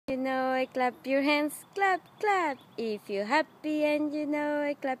You know it, clap your hands, clap, clap. If you're happy and you know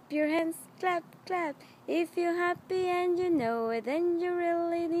it, clap your hands, clap, clap. If you're happy and you know it, then you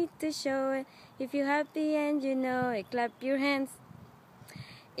really need to show it. If you're happy and you know it, clap your hands.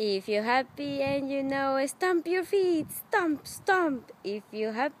 If you're happy and you know it, stomp your feet, stomp, stomp. If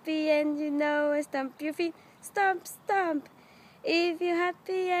you're happy and you know it, stomp your feet, stomp, stomp. If you're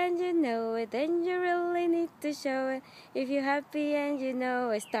happy and you know it, then you really need to show it. If you're happy and you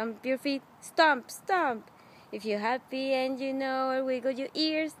know it, stomp your feet, stomp, stomp. If you're happy and you know it, wiggle your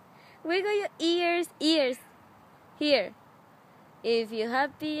ears, ears. Here. If you're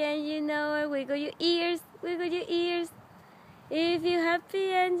happy and you know it, wiggle your ears, ears. If you're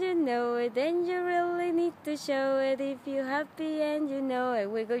happy and you know it, then you really need to show it. If you're happy and you know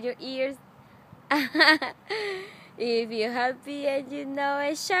it, wiggle your ears. If you're happy and you know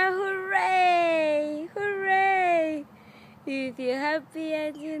it, shout hooray, hooray. If you're happy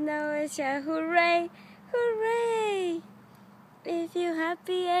and you know it, shout hooray, hooray. If you're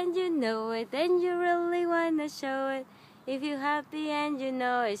happy and you know it, then you really wanna show it. If you're happy and you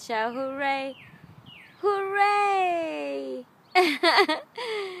know it, shout hooray, hooray.